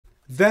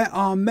There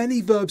are many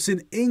verbs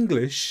in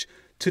English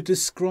to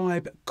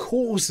describe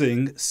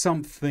causing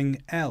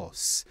something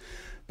else.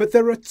 But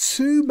there are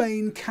two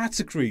main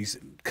categories.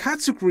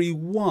 Category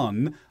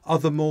 1 are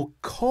the more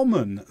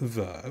common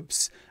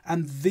verbs,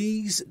 and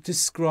these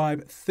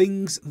describe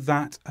things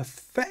that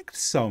affect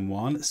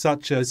someone,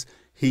 such as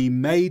he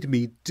made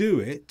me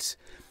do it.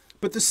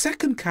 But the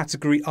second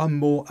category are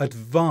more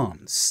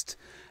advanced,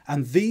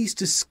 and these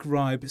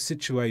describe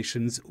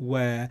situations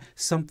where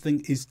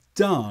something is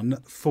done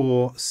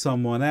for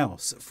someone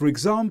else. For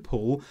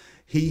example,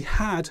 he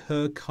had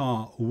her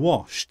car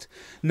washed.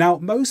 Now,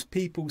 most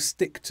people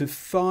stick to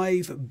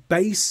 5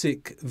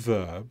 basic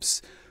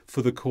verbs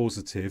for the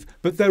causative,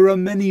 but there are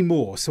many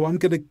more. So I'm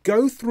going to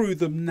go through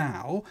them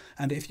now.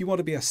 And if you want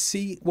to be a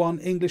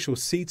C1 English or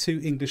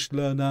C2 English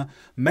learner,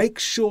 make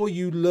sure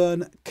you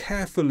learn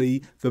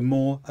carefully the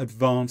more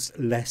advanced,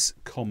 less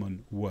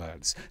common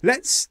words.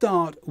 Let's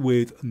start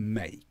with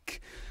make.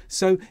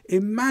 So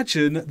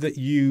imagine that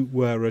you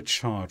were a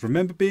child.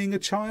 Remember being a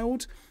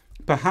child?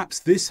 Perhaps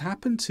this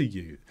happened to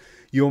you.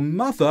 Your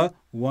mother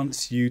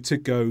wants you to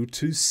go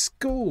to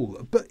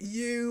school, but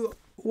you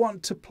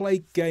want to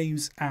play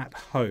games at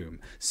home.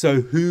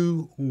 So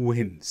who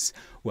wins?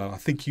 Well, I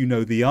think you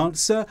know the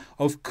answer.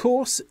 Of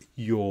course,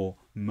 your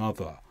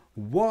mother.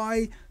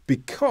 Why?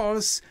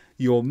 Because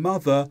your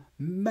mother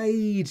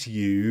made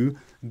you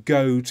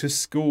go to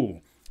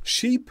school.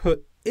 She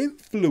put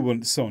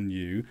influence on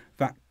you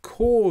that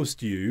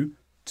caused you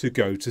to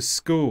go to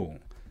school.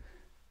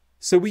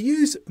 So we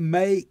use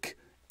make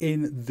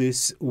in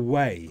this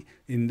way.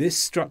 In this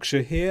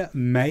structure here,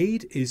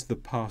 made is the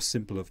past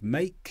simple of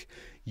make.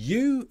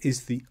 You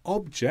is the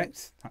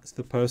object, that's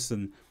the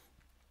person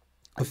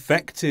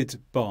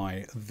affected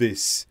by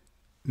this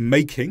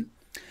making.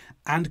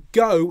 And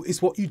go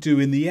is what you do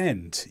in the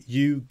end.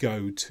 You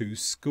go to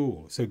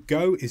school. So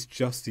go is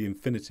just the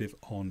infinitive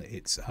on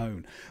its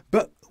own.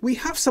 But we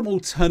have some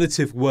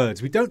alternative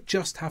words. We don't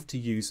just have to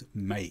use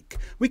make.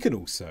 We can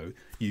also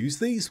use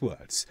these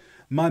words.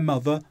 My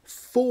mother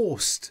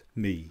forced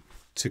me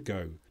to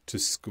go to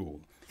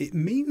school. It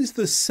means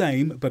the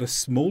same, but a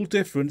small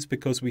difference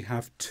because we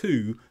have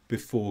to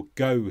before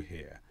go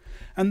here.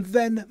 And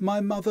then my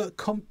mother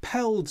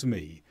compelled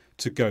me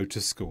to go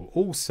to school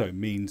also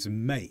means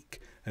make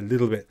a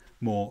little bit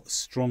more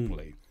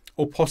strongly.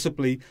 Or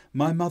possibly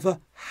my mother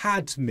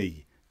had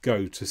me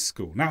go to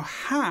school. Now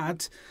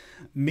had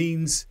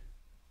means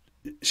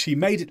she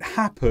made it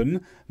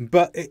happen,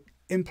 but it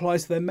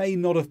implies there may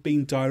not have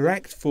been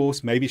direct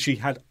force. Maybe she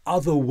had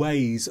other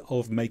ways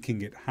of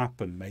making it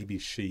happen. Maybe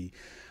she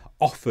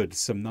offered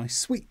some nice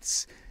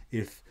sweets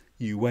if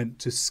you went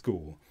to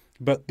school.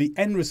 But the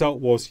end result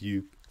was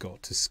you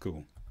got to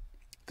school.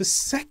 The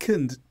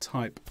second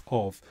type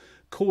of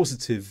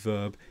causative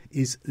verb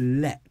is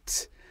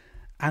let.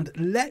 And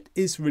let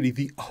is really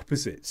the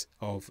opposite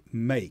of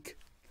make.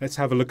 Let's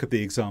have a look at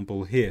the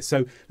example here.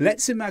 So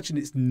let's imagine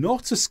it's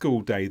not a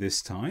school day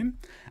this time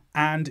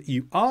and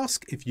you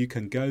ask if you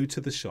can go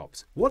to the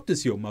shops. What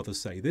does your mother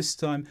say this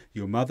time?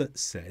 Your mother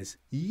says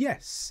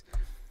yes.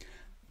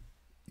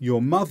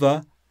 Your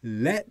mother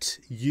let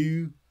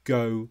you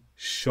go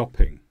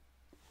shopping.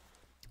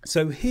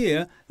 So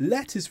here,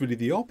 let is really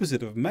the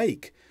opposite of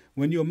make.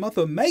 When your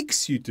mother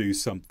makes you do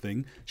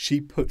something, she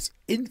puts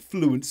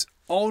influence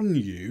on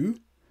you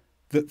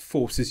that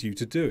forces you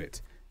to do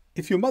it.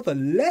 If your mother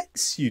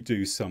lets you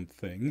do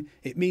something,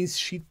 it means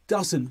she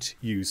doesn't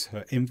use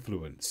her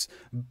influence.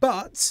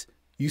 But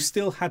you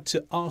still had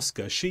to ask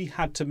her. She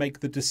had to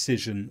make the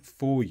decision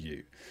for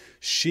you.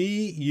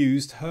 She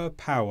used her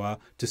power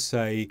to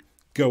say,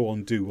 go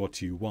on, do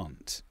what you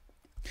want.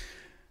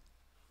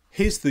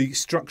 Here's the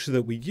structure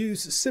that we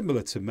use,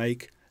 similar to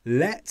make.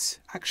 Let,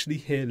 actually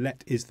here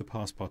let is the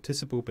past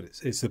participle, but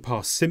it's the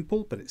past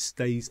simple, but it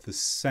stays the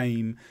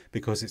same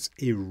because it's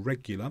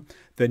irregular.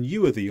 Then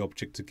you are the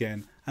object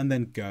again, and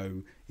then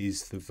go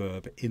is the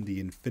verb in the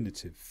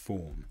infinitive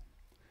form.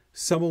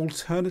 Some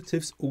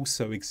alternatives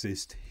also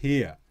exist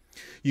here.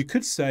 You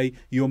could say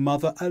your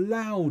mother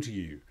allowed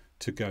you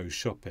to go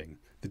shopping.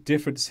 The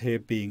difference here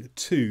being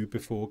to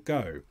before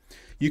go.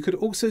 You could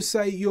also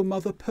say your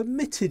mother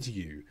permitted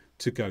you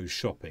to go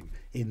shopping,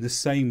 in the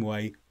same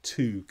way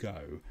to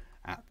go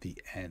at the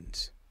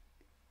end.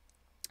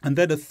 And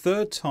then a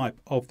third type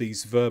of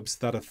these verbs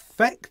that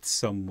affect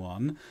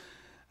someone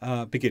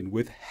begin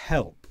with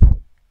help.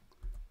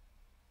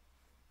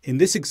 In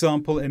this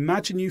example,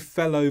 imagine you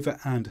fell over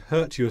and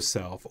hurt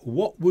yourself.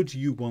 What would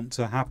you want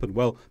to happen?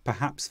 Well,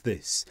 perhaps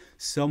this.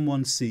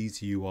 Someone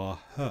sees you are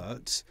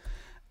hurt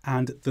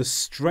and the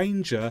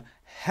stranger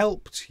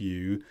helped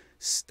you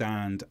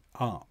stand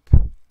up.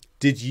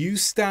 Did you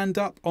stand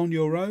up on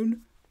your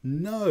own?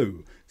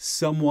 No.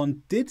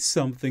 Someone did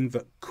something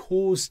that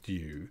caused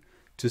you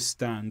to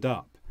stand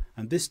up.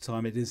 And this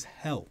time it is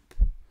help.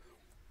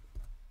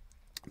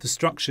 The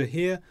structure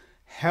here,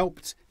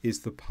 helped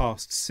is the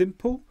past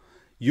simple.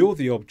 You're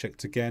the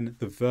object again.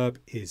 The verb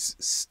is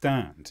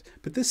stand.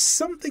 But there's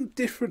something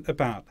different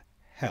about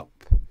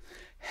help.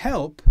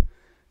 Help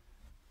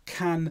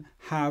can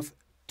have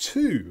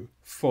to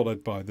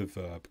followed by the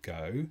verb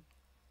go,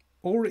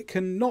 or it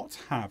can not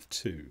have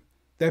to.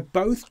 They're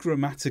both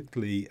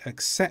grammatically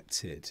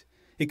accepted.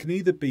 It can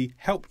either be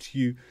helped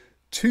you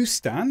to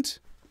stand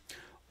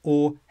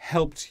or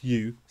helped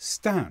you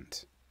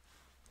stand.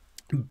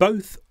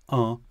 Both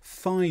are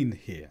fine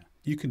here.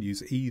 You can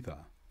use either.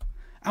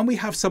 And we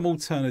have some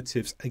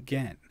alternatives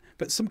again,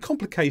 but some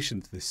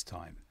complications this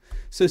time.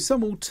 So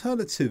some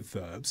alternative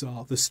verbs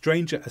are the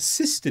stranger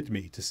assisted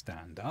me to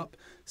stand up.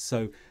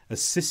 So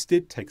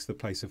assisted takes the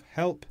place of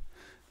help.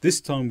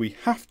 This time we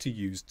have to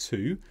use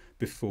to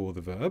before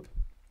the verb.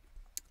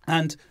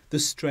 And the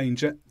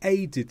stranger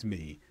aided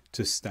me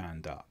to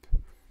stand up.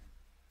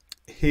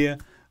 Here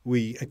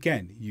we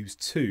again use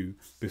to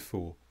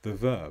before the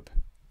verb.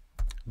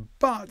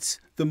 But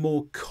the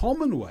more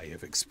common way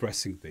of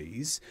expressing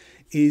these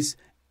is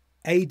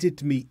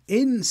aided me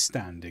in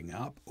standing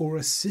up or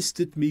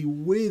assisted me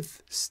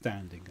with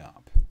standing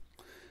up.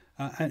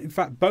 And in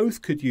fact,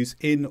 both could use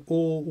in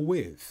or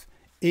with.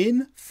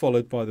 In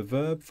followed by the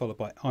verb followed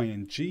by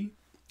ing,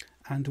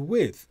 and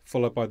with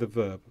followed by the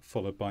verb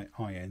followed by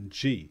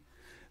ing.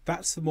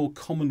 That's the more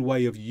common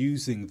way of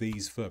using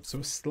these verbs, so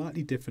a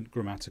slightly different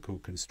grammatical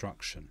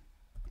construction.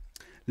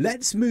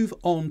 Let's move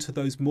on to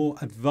those more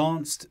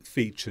advanced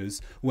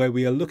features where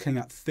we are looking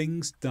at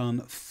things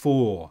done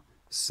for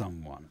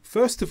someone.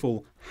 First of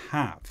all,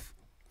 have.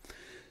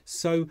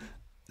 So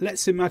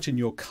let's imagine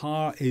your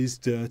car is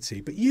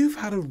dirty, but you've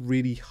had a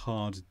really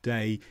hard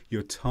day,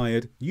 you're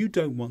tired, you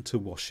don't want to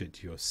wash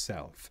it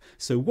yourself.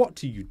 So what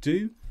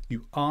do?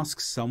 You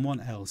ask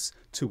someone else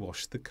to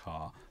wash the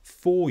car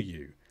for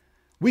you.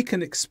 We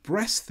can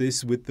express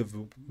this with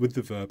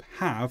the verb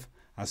have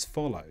as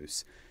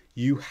follows.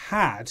 You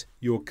had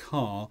your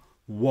car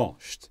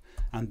washed.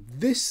 And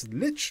this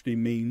literally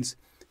means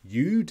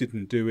you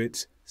didn't do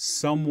it,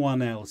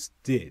 someone else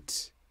did.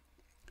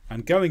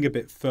 And going a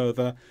bit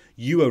further,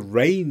 you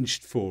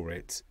arranged for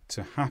it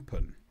to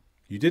happen.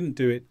 You didn't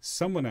do it,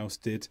 someone else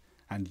did,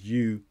 and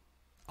you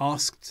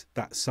asked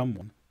that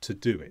someone to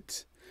do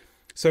it.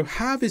 So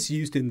have is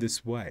used in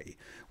this way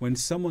when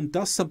someone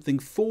does something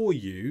for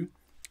you,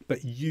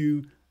 but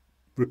you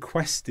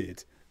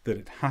requested that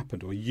it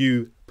happened, or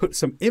you put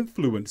some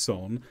influence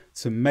on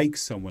to make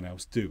someone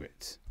else do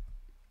it.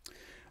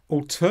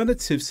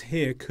 Alternatives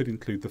here could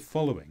include the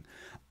following.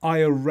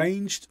 I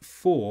arranged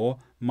for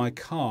my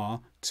car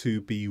to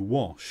be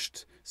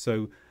washed.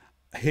 So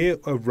here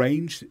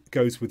arranged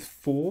goes with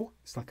for.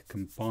 It's like a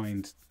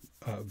combined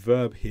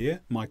verb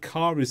here. My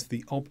car is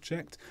the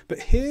object, but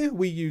here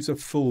we use a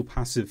full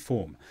passive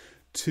form.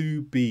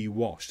 To be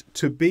washed.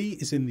 To be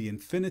is in the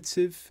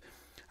infinitive,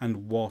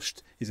 and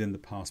washed is in the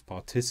past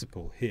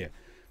participle here.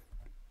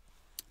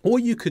 Or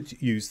you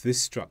could use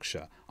this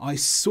structure. I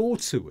saw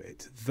to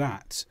it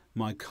that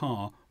my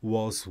car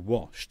was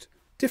washed.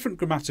 Different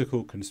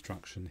grammatical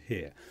construction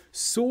here.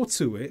 Saw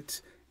to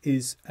it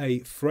is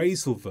a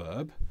phrasal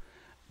verb,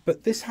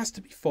 but this has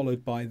to be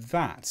followed by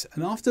that.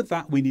 And after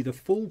that, we need a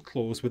full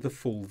clause with a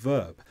full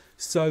verb.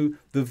 So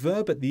the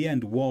verb at the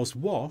end, was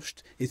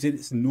washed, is in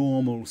its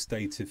normal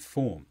stated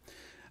form.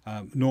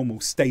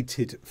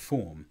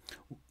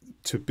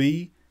 To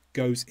be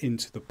goes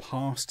into the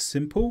past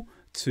simple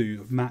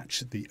to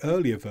match the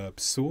earlier verb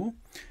saw,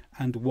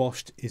 and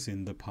washed is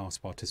in the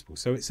past participle.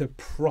 So it's a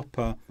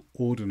proper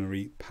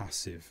ordinary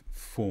passive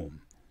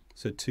form.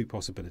 So two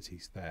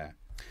possibilities there.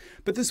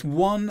 But there's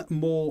one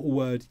more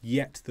word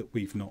yet that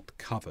we've not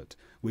covered,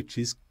 which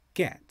is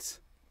get.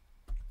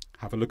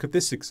 Have a look at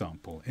this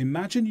example.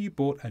 Imagine you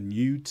bought a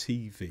new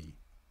TV,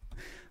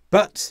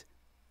 but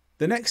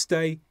the next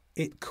day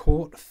it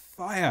caught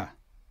fire.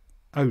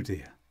 Oh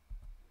dear.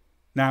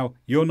 Now,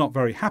 you're not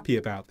very happy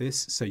about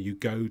this, so you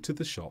go to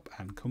the shop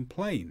and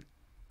complain.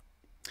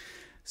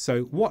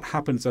 So what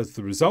happens as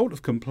the result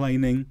of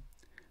complaining?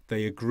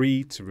 They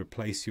agree to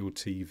replace your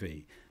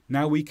TV.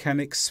 Now we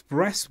can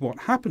express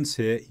what happens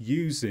here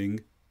using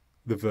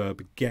the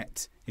verb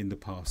get in the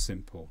past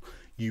simple.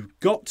 You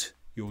got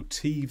your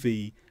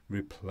TV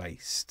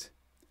replaced.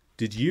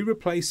 Did you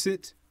replace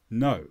it?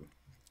 No.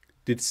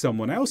 Did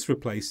someone else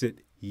replace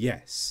it?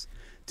 Yes.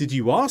 Did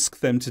you ask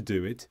them to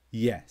do it?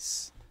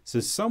 Yes. So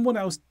someone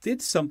else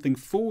did something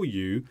for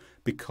you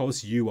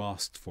because you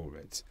asked for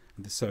it.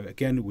 And so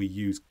again, we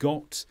use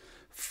got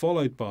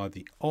followed by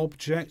the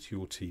object,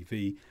 your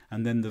TV,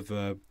 and then the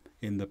verb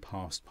in the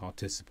past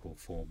participle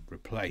form,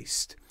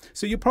 replaced.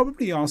 So you're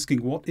probably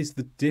asking, what is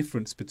the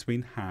difference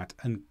between had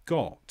and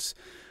got?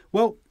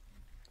 Well,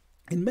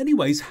 in many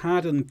ways,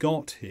 had and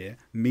got here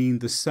mean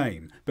the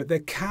same, but there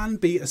can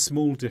be a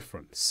small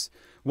difference.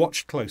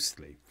 Watch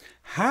closely.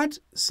 Had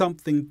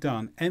something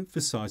done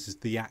emphasises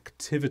the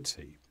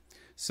activity.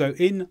 So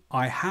in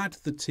I had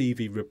the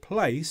TV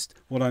replaced,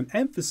 what I'm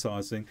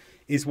emphasising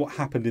is what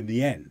happened in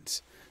the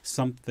end.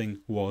 Something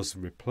was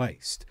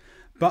replaced.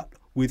 But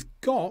with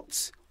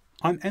got,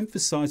 I'm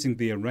emphasising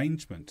the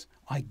arrangement.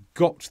 I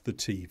got the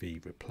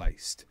TV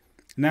replaced.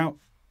 Now,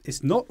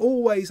 it's not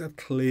always a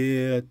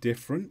clear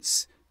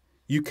difference.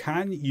 You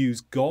can use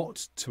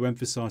got to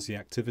emphasize the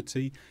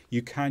activity.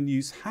 You can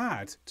use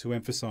had to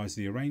emphasize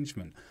the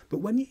arrangement. But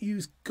when you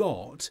use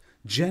got,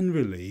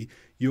 generally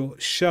you're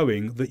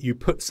showing that you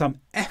put some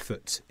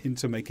effort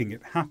into making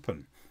it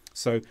happen.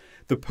 So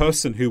the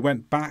person who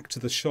went back to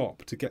the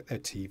shop to get their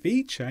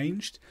TV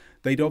changed,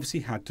 they'd obviously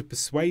had to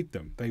persuade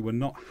them. They were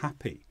not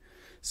happy.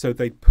 So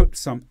they'd put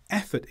some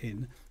effort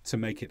in to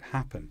make it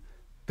happen.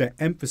 They're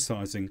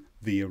emphasizing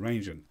the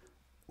arrangement.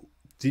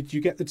 Did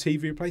you get the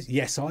TV replaced?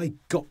 Yes, I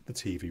got the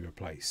TV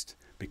replaced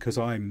because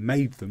I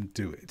made them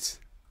do it.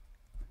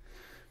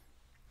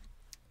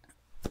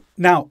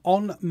 Now,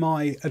 on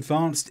my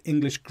Advanced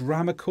English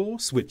Grammar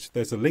course, which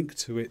there's a link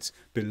to it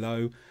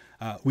below,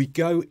 we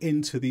go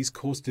into these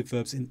causative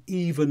verbs in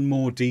even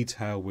more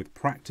detail with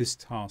practice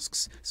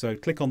tasks. So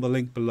click on the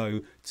link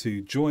below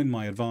to join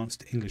my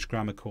Advanced English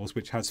Grammar course,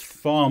 which has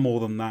far more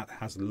than that,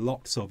 has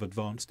lots of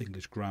advanced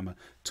English grammar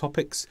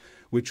topics,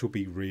 which will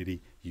be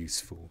really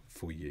useful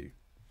for you.